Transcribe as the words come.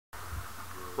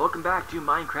Welcome back to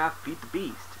Minecraft Feed the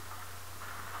Beast.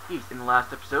 In the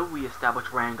last episode, we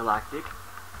established Rand Galactic,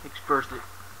 explored the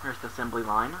first assembly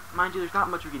line. Mind you, there's not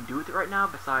much we can do with it right now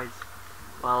besides,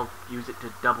 well, use it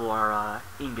to double our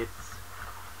ingots,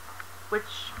 which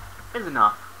is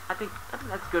enough. I think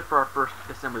that's good for our first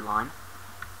assembly line.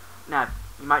 Now,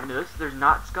 you might notice there's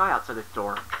not sky outside this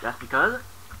door. That's because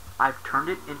I've turned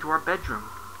it into our bedroom.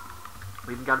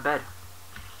 We even got a bed.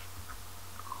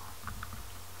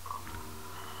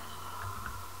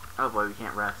 Oh boy, we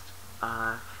can't rest.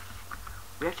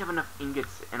 We actually have enough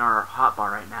ingots in our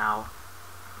hotbar right now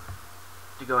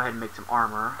to go ahead and make some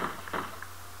armor.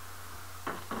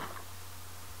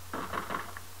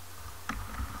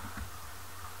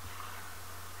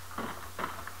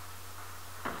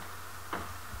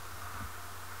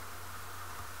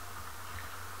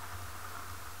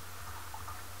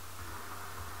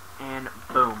 And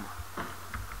boom.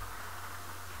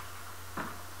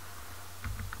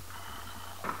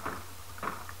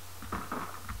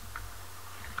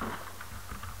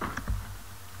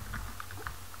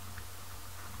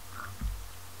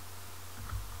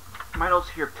 You might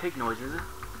also hear pig noises.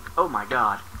 Oh my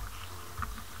god.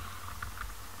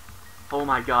 Oh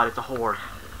my god, it's a horde.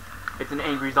 It's an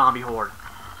angry zombie horde.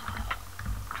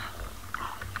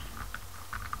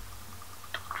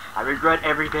 I regret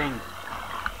everything.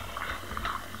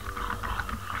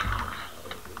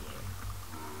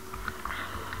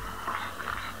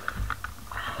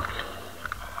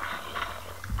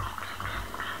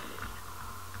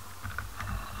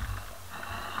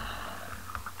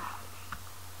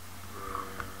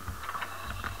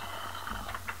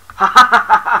 Ha ha ha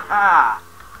ha ha!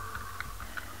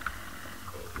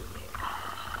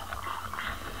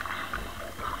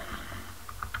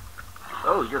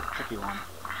 Oh, you're a tricky one.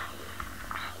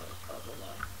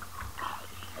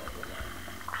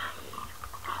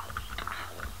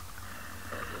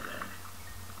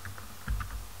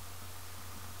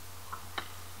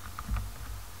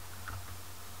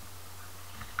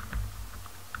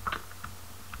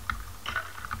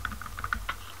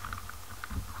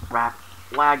 Crap.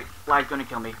 Lag's gonna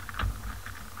kill me.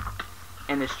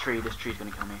 And this tree's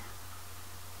gonna kill me.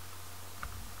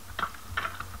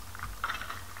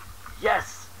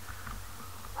 Yes!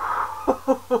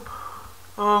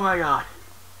 Oh my god.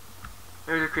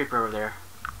 There's a creeper over there.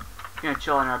 We're gonna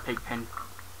chill in our pig pen.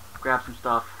 Grab some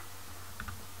stuff.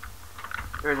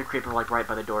 There's a creeper like right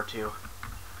by the door too.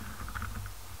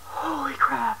 Holy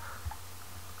crap.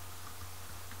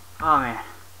 Oh man.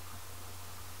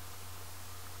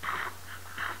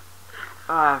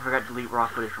 Oh, I forgot to delete raw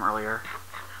footage from earlier.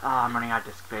 Oh, I'm running out of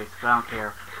disk space, but I don't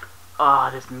care. Oh,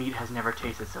 this meat has never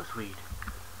tasted so sweet.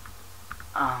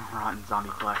 Oh, rotten zombie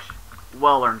flesh.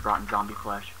 Well-earned rotten zombie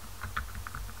flesh.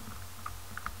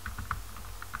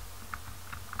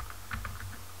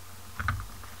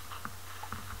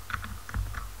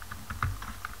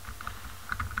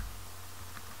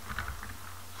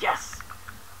 Yes!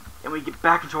 And we get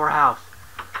back into our house.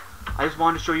 I just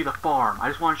wanted to show you the farm. I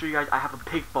just want to show you guys I have a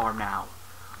pig farm now.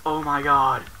 Oh my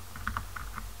god.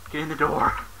 Get in the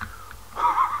door.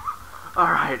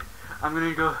 Alright, I'm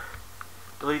gonna go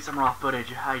delete some raw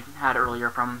footage I had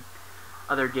earlier from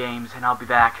other games, and I'll be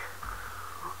back.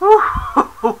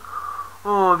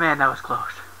 Oh man, that was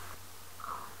close.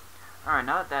 Alright,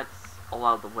 now that that's all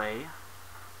out of the way.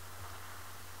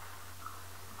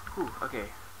 Whew, okay.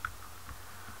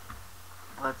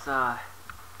 Let's,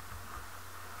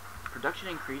 production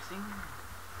increasing?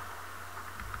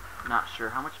 Not sure.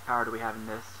 How much power do we have in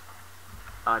this?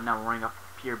 No, we're running a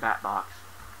pure bat box.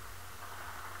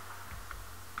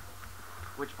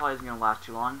 Which probably isn't going to last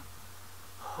too long.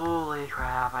 Holy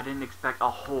crap, I didn't expect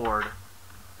a horde.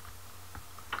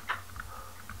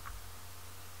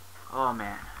 Oh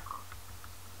man.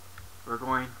 We're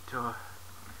going to...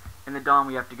 in the dawn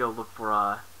we have to go look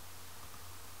for,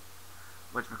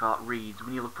 whatchamacallit, reeds.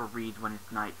 We need to look for reeds when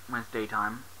it's night, when it's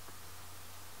daytime.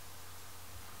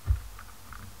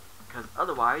 Because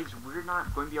otherwise, we're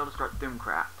not going to be able to start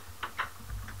Thermcraft.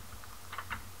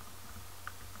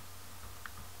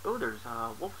 Oh, there's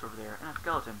wolves over there and a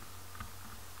skeleton.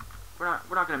 We're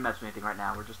not going to mess with anything right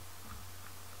now. We're just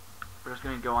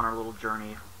going to go on our little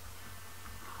journey.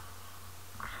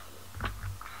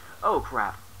 Oh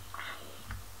crap.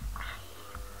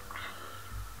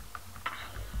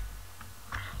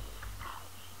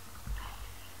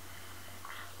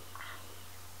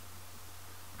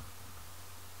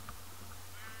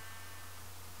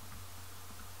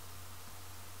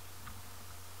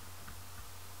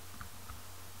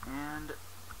 And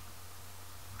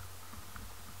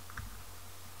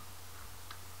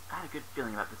I had a good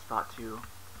feeling about this spot too.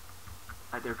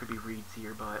 Like there could be reeds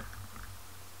here, but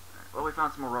Well, we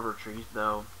found some more rubber trees,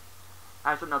 though. I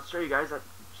have something else to show you guys that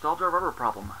solves our rubber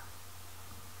problem.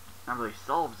 Not really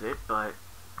solves it, but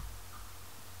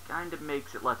kind of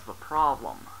makes it less of a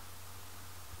problem.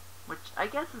 Which I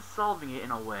guess is solving it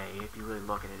in a way, if you really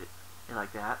look at it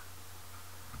like that.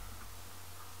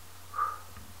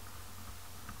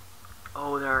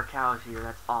 Oh, there are cows here.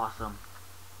 That's awesome.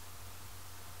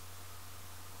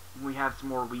 When we have some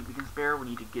more wheat we can spare, we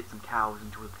need to get some cows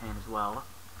into a pen as well.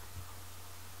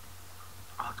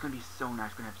 Oh, it's going to be so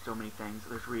nice. We're going to have so many things.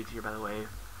 There's reeds here, by the way.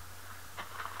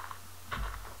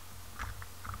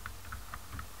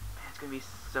 It's going to be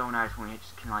so nice when we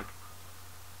just can, like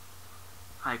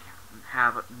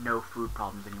have no food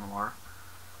problems anymore.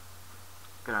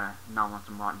 Gonna not want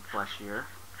some rotten flesh here.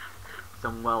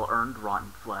 Some well-earned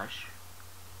rotten flesh.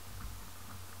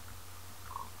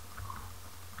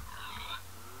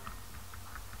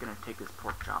 Gonna take this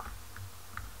pork chop.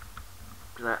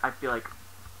 Because I feel like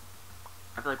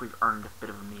we've earned a bit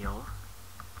of a meal.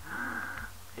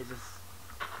 Is this...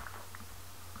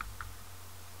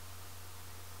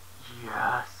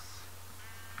 Yes!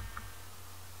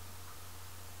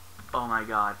 Oh my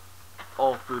god.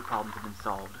 All food problems have been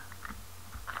solved.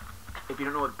 If you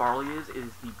don't know what barley is, it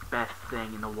is the best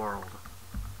thing in the world.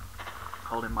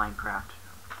 Called in Minecraft.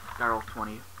 Barrel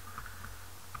 20.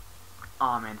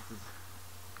 Oh man, this is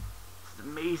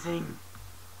amazing!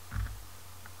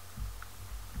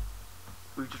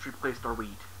 We've just replaced our wheat.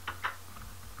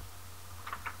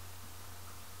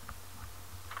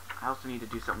 I also need to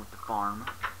do something with the farm.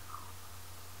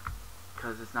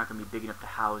 Because it's not going to be big enough to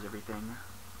house everything.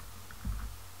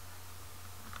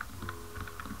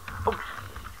 Oh!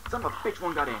 Son of a bitch,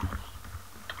 one got in.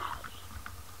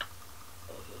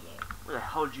 Where the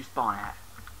hell did you spawn at?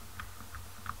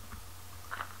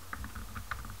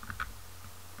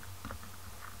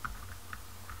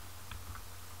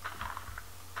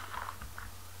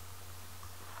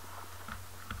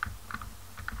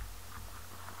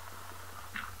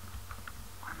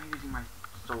 Why am I using my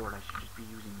sword? I should just be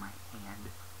using my hand.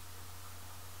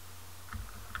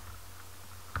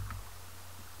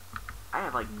 I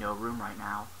have like no room right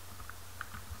now.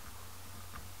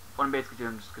 What I'm basically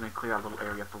doing, I'm just going to clear out a little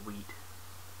area for wheat.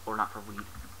 Or not for wheat.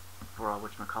 For,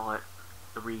 whatchamacallit,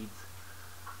 the reeds.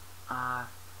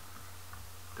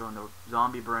 Throwing the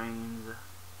zombie brains.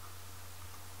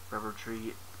 Rubber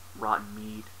tree, rotten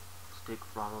meat, stick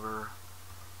rubber.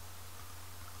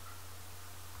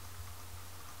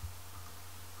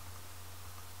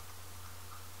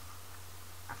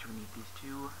 Actually, we need these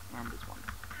two, and this one.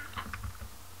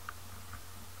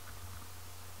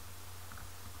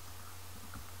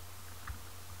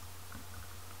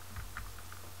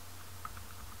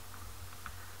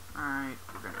 Alright,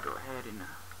 we're gonna go ahead and...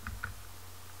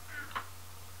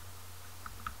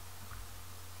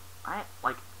 I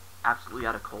like absolutely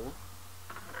out of coal.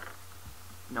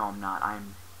 No, I'm not. I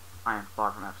am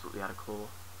far from absolutely out of coal.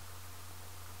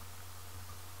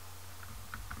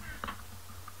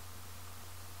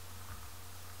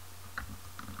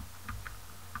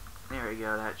 There we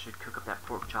go. That should cook up that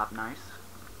pork chop nice.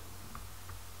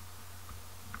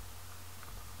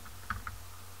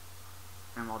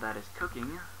 And while that is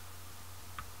cooking,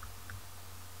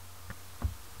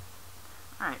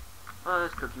 alright, while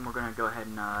that's cooking, we're gonna go ahead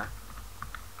and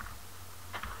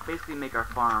basically make our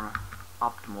farm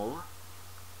optimal.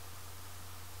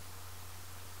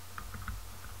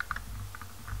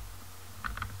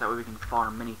 That way we can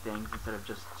farm many things instead of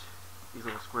just these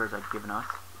little squares I've given us.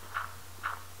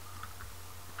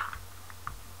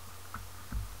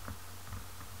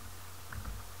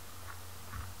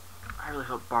 I really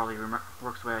hope Barley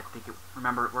works the way I think it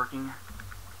remember it working.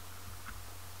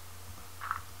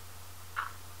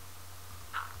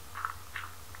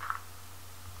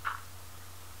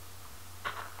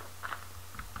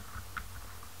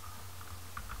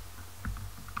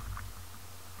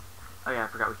 Oh yeah, I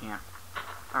forgot we can't.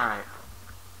 Alright.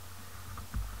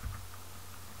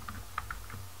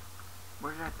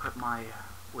 Where did I put my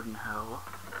wooden hoe?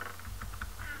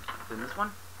 Is it in this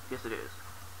one? Yes it is.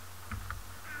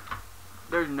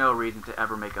 There's no reason to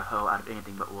ever make a hoe out of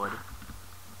anything but wood.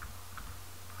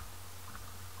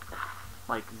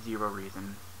 Like, zero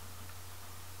reason.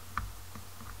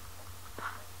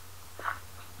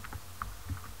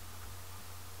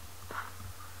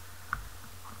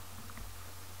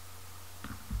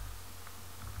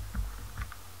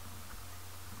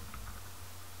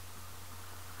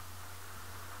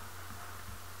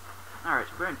 Alright,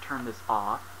 so we're going to turn this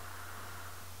off.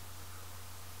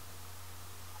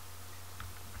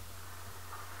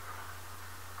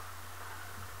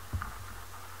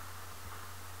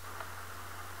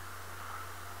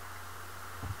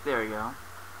 There we go.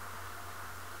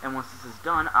 And once this is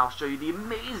done, I'll show you the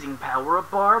amazing power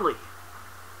of barley.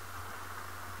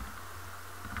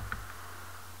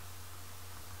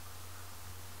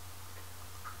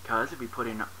 Because if we put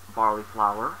in barley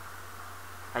flour,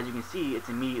 as you can see, it's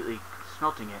immediately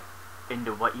smelting it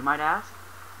into what, you might ask?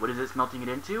 What is it smelting it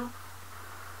into?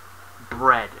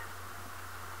 Bread.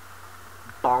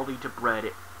 Barley to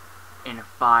bread in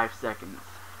 5 seconds.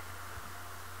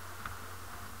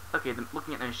 Okay,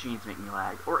 looking at the machines make me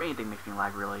lag, or anything makes me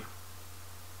lag, really.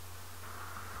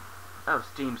 Oh,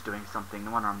 Steam's doing something,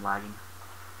 no wonder I'm lagging.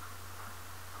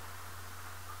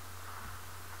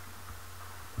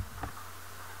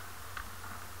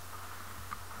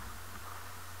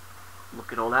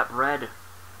 Look at all that bread.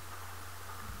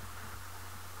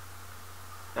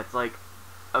 That's like,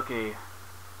 okay,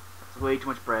 that's way too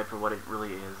much bread for what it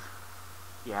really is.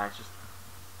 Yeah,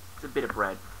 it's a bit of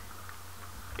bread.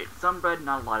 It's some bread,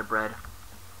 not a lot of bread.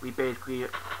 We basically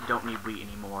don't need wheat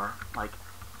anymore. Like,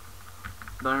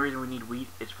 the only reason we need wheat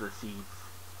is for the seeds.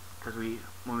 Because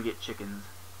when we get chickens,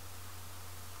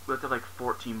 we have to have like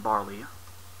 14 barley.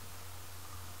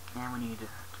 And we need to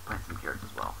plant some carrots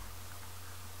as well.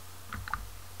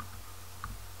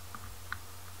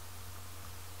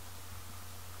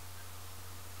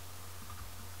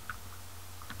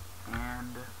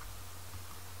 And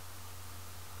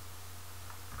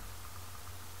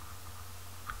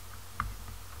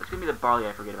it's gonna be the barley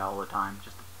I forget about all the time.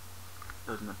 Just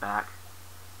those in the back.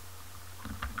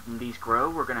 When these grow,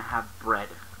 we're gonna have bread.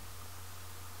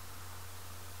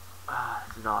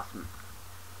 This is awesome.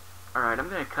 Alright, I'm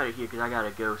gonna cut it here because I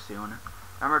gotta go soon.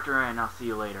 I'm returning and I'll see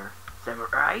you later.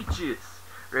 Righteous!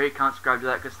 Ready? Comment, subscribe to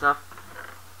that good stuff.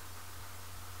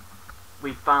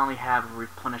 We finally have a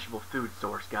replenishable food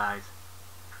source, guys.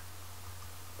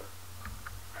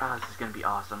 This is gonna be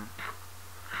awesome.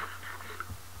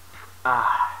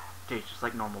 Tastes just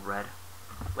like normal bread.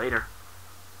 Later.